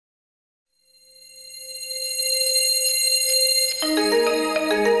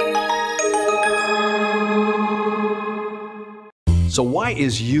So why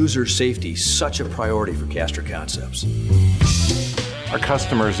is user safety such a priority for Caster Concepts? Our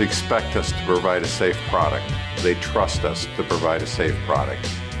customers expect us to provide a safe product. They trust us to provide a safe product.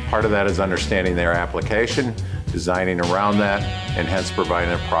 Part of that is understanding their application, designing around that, and hence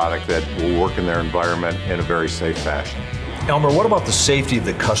providing a product that will work in their environment in a very safe fashion. Elmer, what about the safety of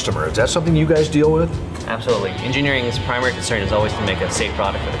the customer? Is that something you guys deal with? Absolutely. Engineering's primary concern is always to make a safe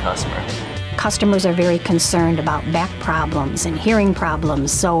product for the customer. Customers are very concerned about back problems and hearing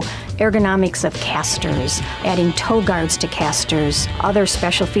problems, so ergonomics of casters, adding toe guards to casters, other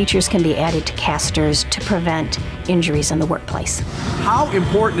special features can be added to casters to prevent injuries in the workplace. How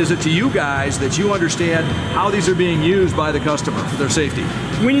important is it to you guys that you understand how these are being used by the customer for their safety?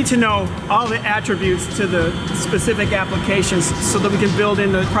 We need to know all the attributes to the specific applications so that we can build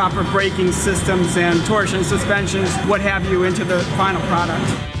in the proper braking systems and torsion suspensions, what have you, into the final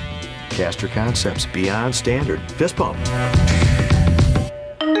product. Caster Concepts, beyond standard. Fist bump.